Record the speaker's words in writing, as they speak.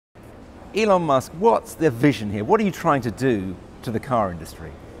Elon Musk, what's the vision here? What are you trying to do to the car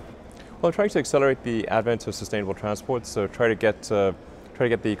industry? Well, I'm trying to accelerate the advent of sustainable transport, so try to get the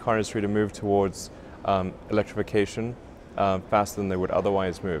car industry to move towards electrification faster than they would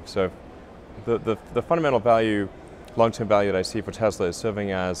otherwise move. So the fundamental value, long-term value that I see for Tesla is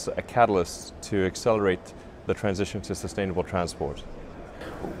serving as a catalyst to accelerate the transition to sustainable transport.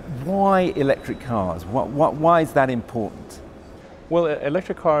 Why electric cars? Why is that important? Well,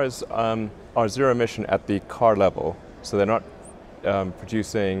 electric cars are zero emission at the car level, so they're not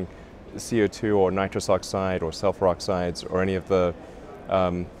producing CO2 or nitrous oxide or sulfur oxides or any of the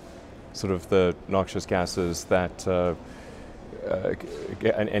sort of the noxious gases that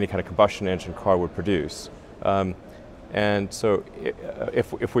any kind of combustion engine car would produce. And so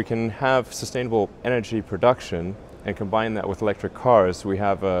if we can have sustainable energy production and combine that with electric cars, we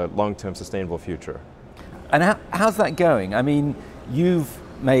have a long-term sustainable future. And how's that going? I mean, you've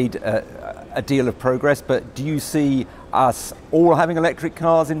made a deal of progress, but do you see us all having electric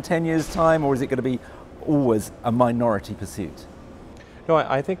cars in 10 years' time, or is it going to be always a minority pursuit? No,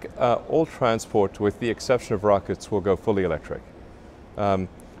 I think all transport, with the exception of rockets, will go fully electric. So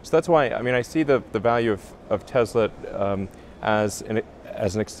that's why, I mean, I see the value of Tesla as an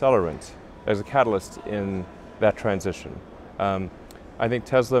accelerant, as a catalyst in that transition. I think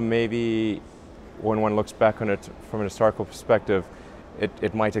Tesla, maybe when one looks back on it from an historical perspective,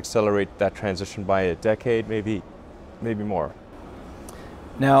 it might accelerate that transition by a decade, maybe more.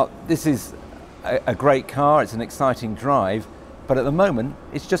 Now, this is a great car, it's an exciting drive, but at the moment,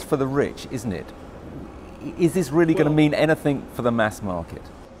 it's just for the rich, isn't it? Is this really going to mean anything for the mass market?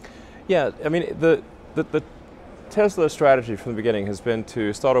 Yeah, I mean, the Tesla strategy from the beginning has been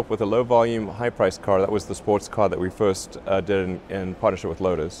to start off with a low-volume, high-priced car. That was the sports car that we first did in partnership with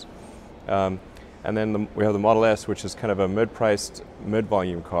Lotus. And then we have the Model S, which is kind of a mid-priced,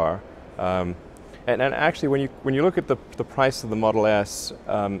 mid-volume car. And actually, when you look at the price of the Model S,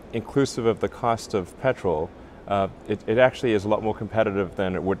 inclusive of the cost of petrol, it actually is a lot more competitive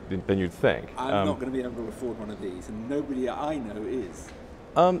than you'd think. I'm not going to be able to afford one of these, and nobody I know is.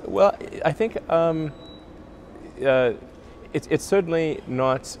 Well, I think it's certainly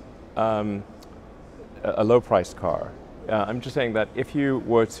not a low-priced car. I'm just saying that if you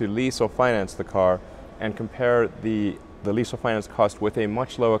were to lease or finance the car and compare the lease or finance cost with a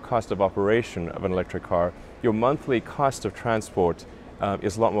much lower cost of operation of an electric car, your monthly cost of transport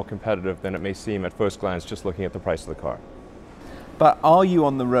is a lot more competitive than it may seem at first glance just looking at the price of the car. But are you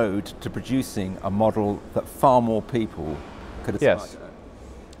on the road to producing a model that far more people could aspire to?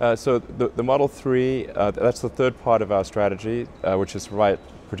 Yes. So the Model 3, that's the third part of our strategy, which is to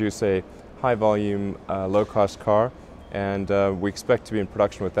produce a high-volume, low-cost car, and we expect to be in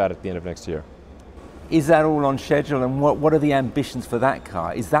production with that at the end of next year. Is that all on schedule, and what are the ambitions for that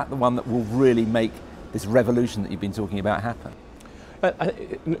car? Is that the one that will really make this revolution that you've been talking about happen?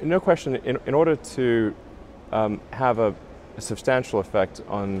 No question. In order to have a substantial effect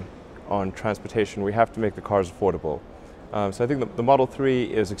on transportation, we have to make the cars affordable. So I think the Model 3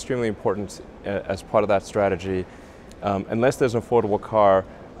 is extremely important as part of that strategy. Unless there's an affordable car,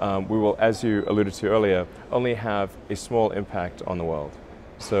 we will, as you alluded to earlier, only have a small impact on the world.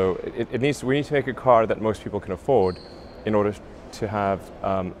 So we need to make a car that most people can afford in order to have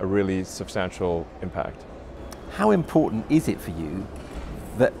a really substantial impact. How important is it for you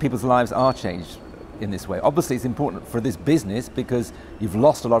that people's lives are changed in this way? Obviously it's important for this business because you've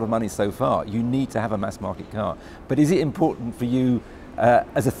lost a lot of money so far. You need to have a mass market car. But is it important for you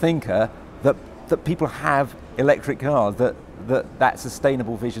as a thinker that people have electric cars, that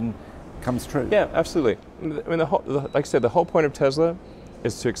sustainable vision comes true? Yeah, absolutely. I mean, like I said, the whole point of Tesla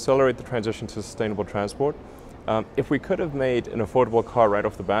is to accelerate the transition to sustainable transport. If we could have made an affordable car right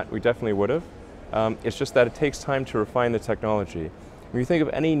off the bat, we definitely would have. It's just that it takes time to refine the technology. When you think of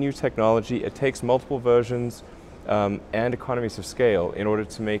any new technology, it takes multiple versions and economies of scale in order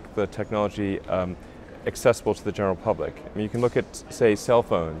to make the technology accessible to the general public. I mean, you can look at, say, cell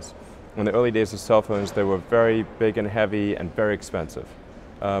phones. In the early days of cell phones, they were very big and heavy and very expensive.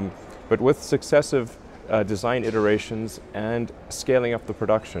 But with successive design iterations and scaling up the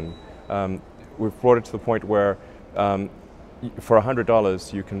production, we've brought it to the point where for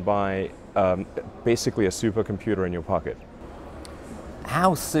 $100 you can buy basically a supercomputer in your pocket.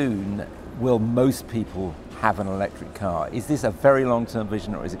 How soon will most people have an electric car? Is this a very long-term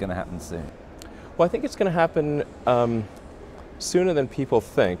vision, or is it going to happen soon? Well, I think it's going to happen sooner than people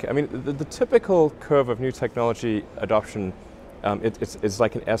think. I mean, the typical curve of new technology adoption, it's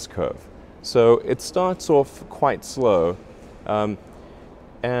like an S-curve. So it starts off quite slow,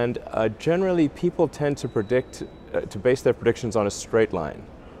 and generally people tend to base their predictions on a straight line.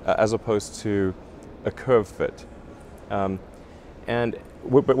 as opposed to a curve fit. But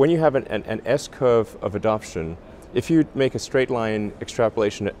when you have an S-curve of adoption, if you make a straight line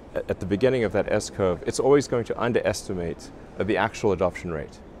extrapolation at the beginning of that S-curve, it's always going to underestimate the actual adoption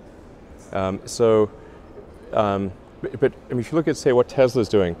rate. But if you look at, say, what Tesla's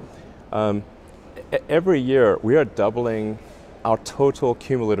doing, every year we are doubling our total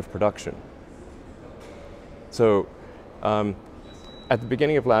cumulative production. So at the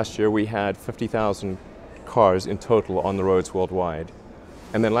beginning of last year, we had 50,000 cars in total on the roads worldwide.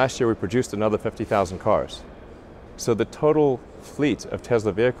 And then last year, we produced another 50,000 cars. So the total fleet of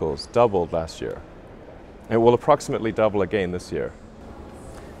Tesla vehicles doubled last year. And it will approximately double again this year.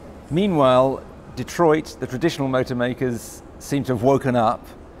 Meanwhile, Detroit, the traditional motor makers, seem to have woken up.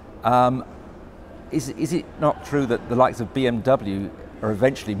 Is it not true that the likes of BMW are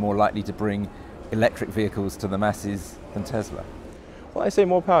eventually more likely to bring electric vehicles to the masses than Tesla? Well, I say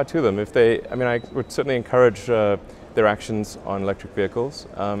more power to them. I would certainly encourage their actions on electric vehicles.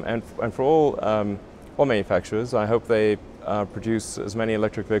 And for all manufacturers, I hope they produce as many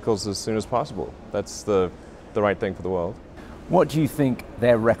electric vehicles as soon as possible. That's the right thing for the world. What do you think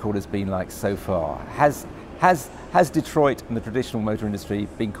their record has been like so far? Has Detroit and the traditional motor industry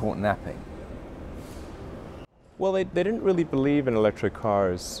been caught napping? Well, they didn't really believe in electric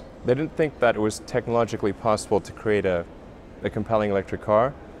cars. They didn't think that it was technologically possible to create a compelling electric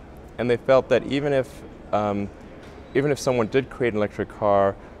car, and they felt that even if someone did create an electric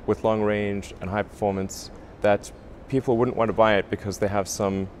car with long range and high performance, that people wouldn't want to buy it because they have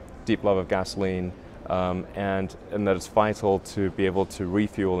some deep love of gasoline, and that it's vital to be able to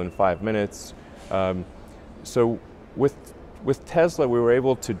refuel in 5 minutes. So with Tesla, we were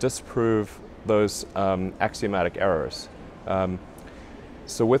able to disprove those axiomatic errors.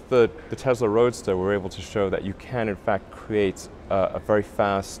 So with the Tesla Roadster, we were able to show that you can, in fact, create a very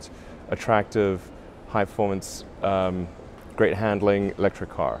fast, attractive, high-performance, great handling electric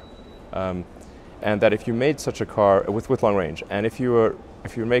car. And that if you made such a car with long range, and if you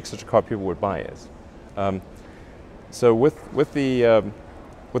make such a car, people would buy it. So with the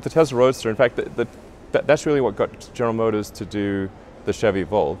Tesla Roadster, in fact, that's really what got General Motors to do the Chevy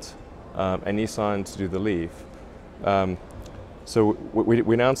Volt, and Nissan to do the Leaf. So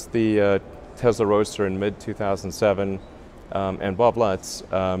we announced the Tesla Roadster in mid-2007, and Bob Lutz,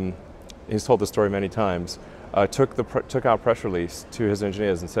 he's told the story many times, took our press release to his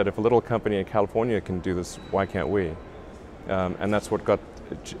engineers and said, if a little company in California can do this, why can't we? And that's what got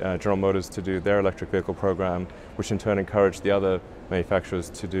General Motors to do their electric vehicle program, which in turn encouraged the other manufacturers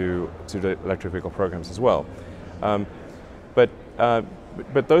to do electric vehicle programs as well. But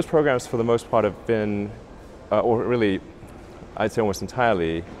those programs, for the most part, have been, or really, I'd say almost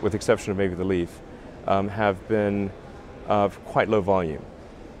entirely, with the exception of maybe the Leaf, have been of quite low volume,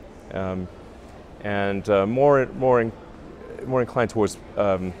 and more inclined towards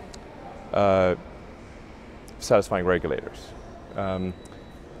satisfying regulators.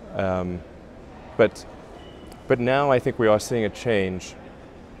 But now I think we are seeing a change,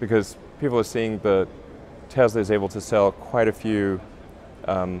 because people are seeing that Tesla is able to sell quite a few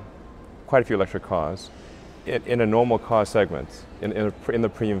electric cars in a normal car segment, in the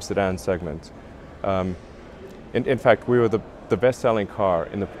premium sedan segment. In fact, we were the best-selling car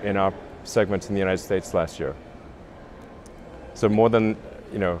in our segment in the United States last year. So more than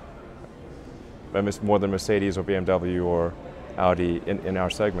Mercedes or BMW or Audi in our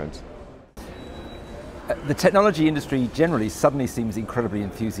segment. The technology industry generally suddenly seems incredibly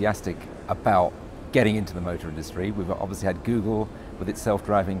enthusiastic about getting into the motor industry. We've obviously had Google with its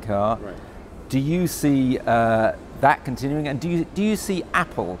self-driving car. Right. Do you see that continuing, and do you see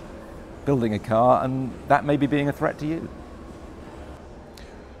Apple building a car and that maybe being a threat to you?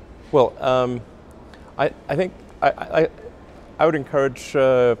 Well, I think I would encourage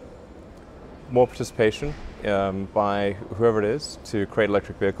more participation by whoever it is to create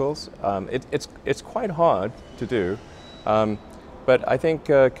electric vehicles. It's quite hard to do, but I think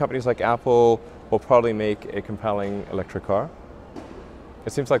companies like Apple will probably make a compelling electric car.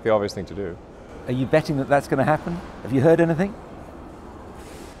 It seems like the obvious thing to do. Are you betting that that's going to happen? Have you heard anything?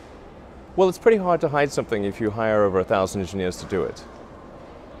 Well, it's pretty hard to hide something if you hire over 1,000 engineers to do it.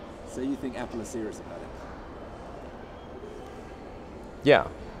 So you think Apple is serious about it? Yeah,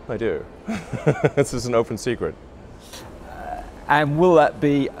 I do. This is an open secret. And will that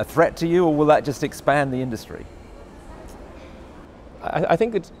be a threat to you, or will that just expand the industry? I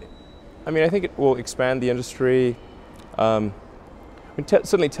think it will expand the industry.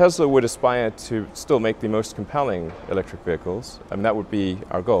 Certainly Tesla would aspire to still make the most compelling electric vehicles. That would be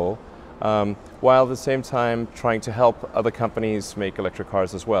our goal. while at the same time trying to help other companies make electric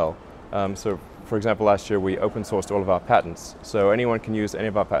cars as well. So, for example, last year we open sourced all of our patents, so anyone can use any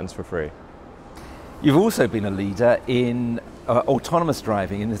of our patents for free. You've also been a leader in autonomous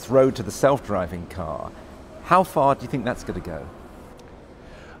driving, in this road to the self-driving car. How far do you think that's going to go?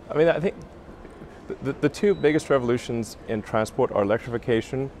 I mean, I think the two biggest revolutions in transport are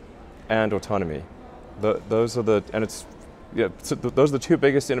electrification and autonomy. Those are the two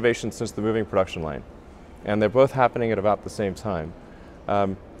biggest innovations since the moving production line, and they're both happening at about the same time.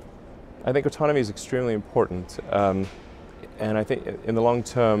 I think autonomy is extremely important, and I think in the long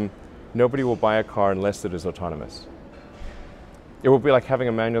term, nobody will buy a car unless it is autonomous. It will be like having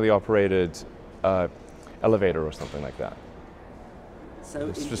a manually operated elevator or something like that. So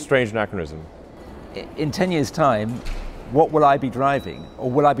it's just a strange anachronism. In 10 years' time, what will I be driving?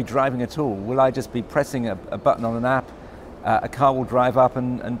 Or will I be driving at all? Will I just be pressing a button on an app, a car will drive up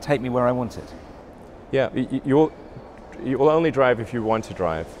and take me where I want it? Yeah, you will only drive if you want to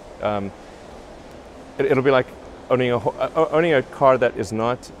drive. It'll be like owning a car that is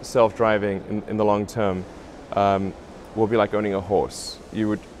not self-driving in the long term. Will be like owning a horse. You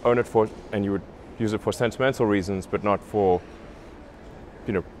would own it and you would use it for sentimental reasons, but not for,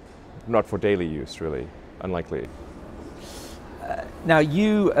 not for daily use, really. Unlikely. Now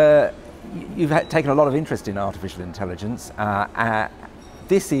you've taken a lot of interest in artificial intelligence.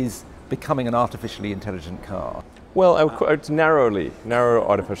 This is becoming an artificially intelligent car. Well, it's narrow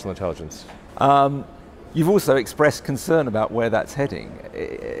artificial intelligence. You've also expressed concern about where that's heading.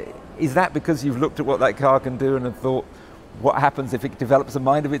 Is that because you've looked at what that car can do and have thought, what happens if it develops a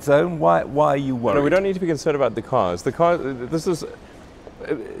mind of its own? Why are you worried? No, we don't need to be concerned about the cars. The car, this is,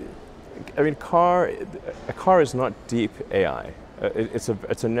 I mean, a car is not deep AI.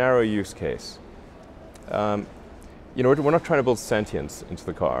 It's a narrow use case. We're not trying to build sentience into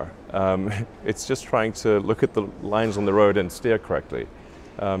the car. It's just trying to look at the lines on the road and steer correctly.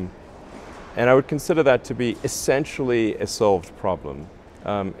 And I would consider that to be essentially a solved problem.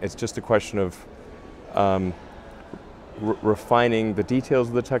 It's just a question of refining the details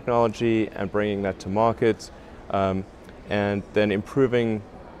of the technology and bringing that to market, and then improving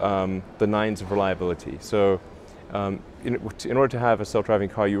the nines of reliability. So in order to have a self-driving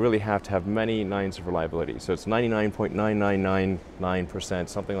car, you really have to have many nines of reliability. So it's 99.9999%,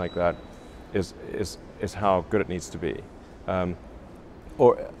 something like that, is how good it needs to be.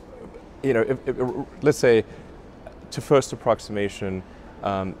 Let's say, to first approximation,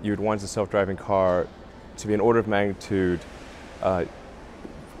 you'd want a self-driving car to be an order of magnitude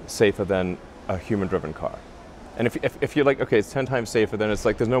safer than a human-driven car. And if you're like, okay, it's 10 times safer, then it's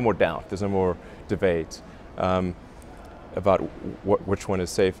like there's no more doubt, there's no more debate about which one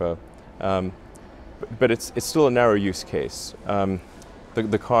is safer. But it's still a narrow use case.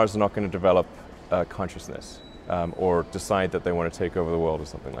 The cars are not going to develop consciousness or decide that they want to take over the world or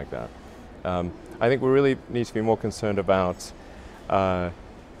something like that. I think we really need to be more concerned about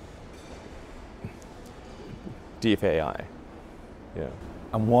deep AI. Yeah.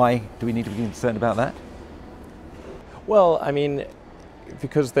 And why do we need to be concerned about that? Well, I mean,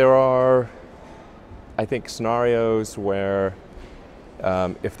 because there are, I think, scenarios where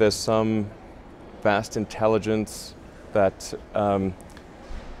if there's some vast intelligence that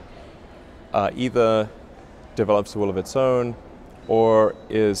either develops a will of its own or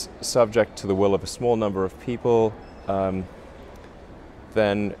is subject to the will of a small number of people,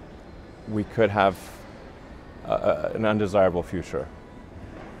 then we could have an undesirable future.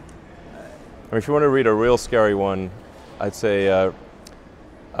 I mean, if you want to read a real scary one, I'd say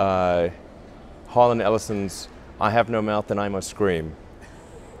Harlan Ellison's "I have no mouth and I must scream"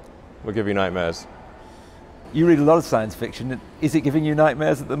 will give you nightmares. You read a lot of science fiction. Is it giving you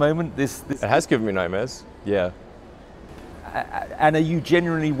nightmares at the moment? It has given me nightmares, yeah. And are you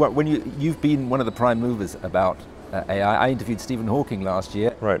genuinely, when you've been one of the prime movers about AI? I interviewed Stephen Hawking last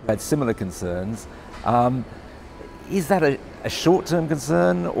year. Right. Had similar concerns. Is that a short-term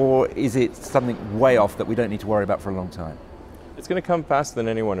concern, or is it something way off that we don't need to worry about for a long time? It's going to come faster than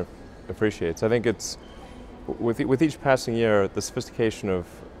anyone appreciates. I think it's, with each passing year, the sophistication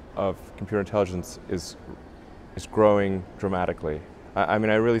of computer intelligence is growing dramatically. I mean,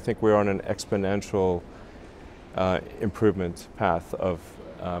 I really think we're on an exponential improvement path of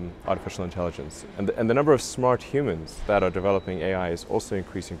artificial intelligence. And the number of smart humans that are developing AI is also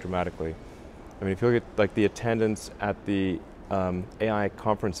increasing dramatically. I mean, if you look at like the attendance at the AI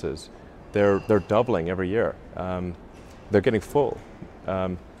conferences, they're doubling every year. They're getting full.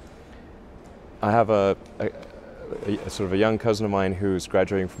 I have a sort of a young cousin of mine who's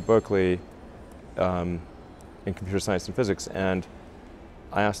graduating from Berkeley in computer science and physics, and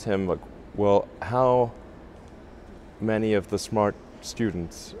I asked him, like, well, how many of the smart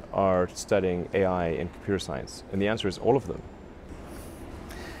students are studying AI in computer science? And the answer is all of them.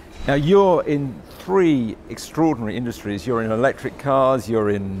 Now you're in 3 extraordinary industries. You're in electric cars, you're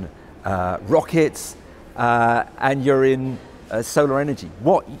in rockets, and you're in solar energy.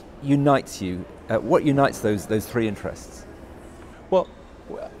 What unites you? What unites those 3 interests? Well,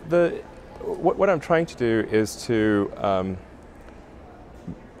 what I'm trying to do is to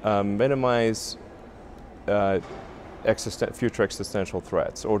minimize future existential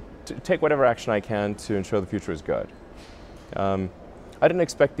threats, or to take whatever action I can to ensure the future is good. I didn't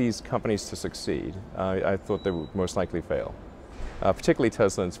expect these companies to succeed. I thought they would most likely fail, particularly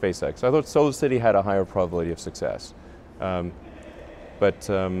Tesla and SpaceX. I thought SolarCity had a higher probability of success. But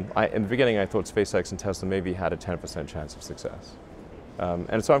in the beginning, I thought SpaceX and Tesla maybe had a 10% chance of success.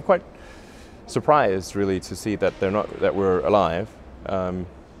 And so I'm quite surprised, really, to see that that we're alive. It's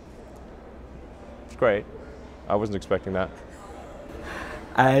great. I wasn't expecting that.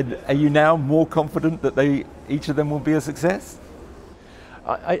 And are you now more confident that each of them will be a success?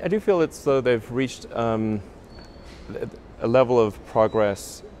 I do feel it's though they've reached a level of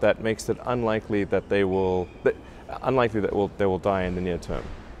progress that makes it unlikely that they will die in the near term.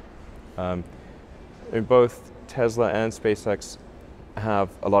 In both Tesla and SpaceX have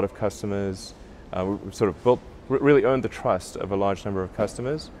a lot of customers. We've sort of really earned the trust of a large number of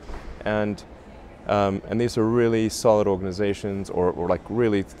customers, and these are really solid organizations, or like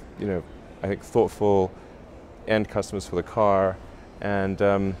really, I think thoughtful end customers for the car. And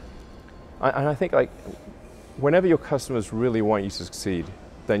I think, like, whenever your customers really want you to succeed,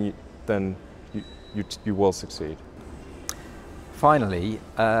 then you will succeed. Finally,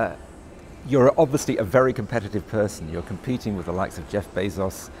 you're obviously a very competitive person. You're competing with the likes of Jeff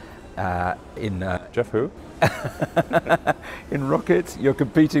Bezos in Jeff who? in rockets. You're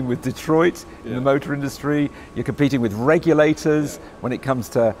competing with Detroit in the motor industry. You're competing with regulators when it comes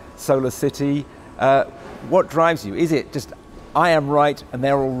to Solar City. What drives you? Is it just I am right and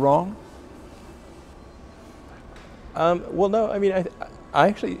they're all wrong? Well, no. I mean, I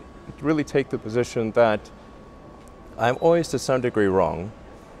actually really take the position that I'm always to some degree wrong,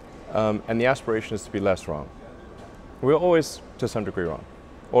 and the aspiration is to be less wrong. We're always to some degree wrong.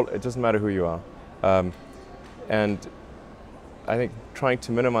 It doesn't matter who you are. And I think trying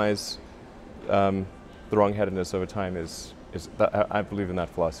to minimize the wrong-headedness over time is that I believe in that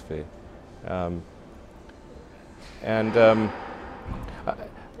philosophy. And I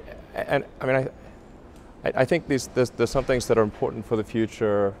mean, I think there's some things that are important for the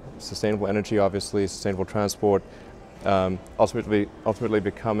future: sustainable energy, obviously, sustainable transport, ultimately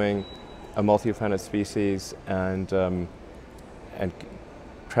becoming a multi-planet species, and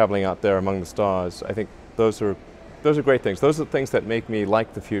traveling out there among the stars. I think those are great things. Those are the things that make me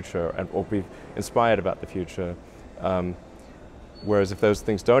like the future or be inspired about the future. Whereas if those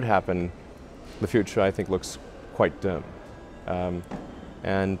things don't happen, the future, I think, looks quite dim. I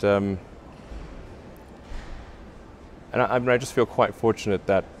just feel quite fortunate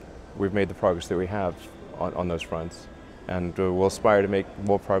that we've made the progress that we have on those fronts, and we'll aspire to make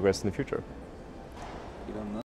more progress in the future.